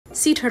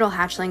Sea turtle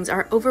hatchlings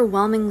are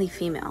overwhelmingly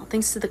female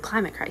thanks to the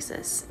climate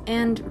crisis,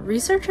 and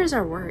researchers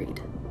are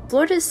worried.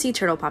 Florida's sea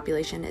turtle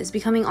population is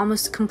becoming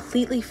almost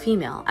completely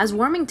female as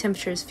warming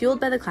temperatures fueled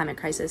by the climate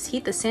crisis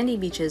heat the sandy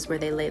beaches where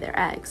they lay their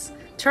eggs.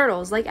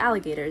 Turtles, like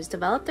alligators,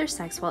 develop their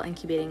sex while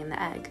incubating in the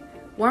egg.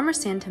 Warmer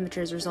sand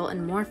temperatures result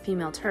in more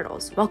female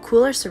turtles, while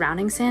cooler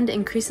surrounding sand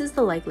increases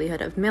the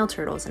likelihood of male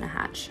turtles in a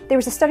hatch. There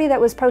was a study that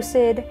was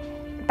posted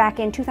back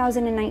in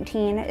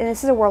 2019, and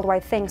this is a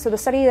worldwide thing. So the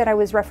study that I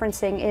was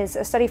referencing is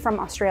a study from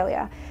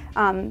Australia.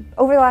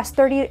 Over the last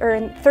 30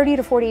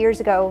 to 40 years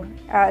ago,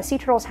 sea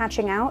turtles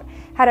hatching out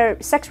had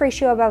a sex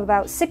ratio of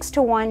about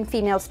 6:1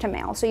 females to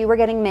males. So you were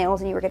getting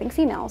males and you were getting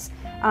females.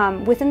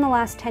 Within the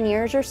last 10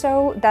 years or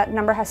so, that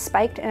number has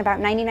spiked, and about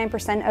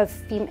 99%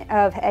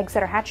 of eggs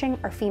that are hatching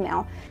are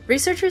female.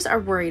 Researchers are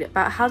worried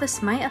about how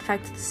this might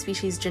affect the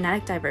species'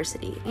 genetic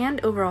diversity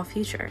and overall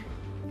future.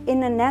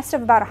 In a nest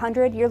of about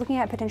 100, you're looking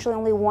at potentially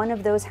only one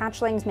of those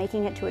hatchlings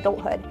making it to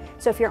adulthood.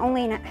 So if you're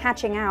only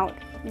hatching out,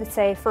 let's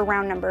say for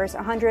round numbers,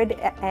 100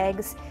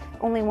 eggs,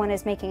 only one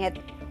is making it.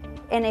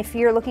 And if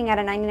you're looking at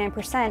a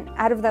 99%,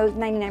 out of those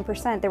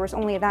 99%, there was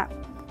only that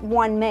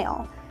one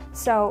male.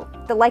 So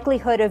the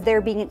likelihood of there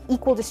being an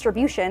equal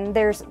distribution,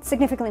 there's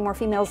significantly more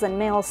females than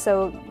males.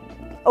 So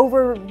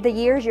over the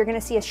years, you're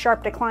going to see a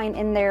sharp decline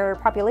in their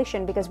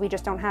population because we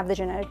just don't have the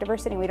genetic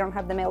diversity. We don't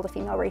have the male to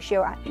female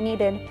ratio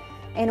needed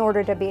in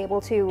order to be able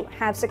to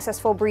have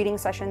successful breeding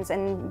sessions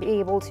and be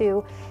able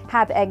to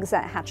have eggs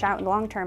that hatch out in the long term.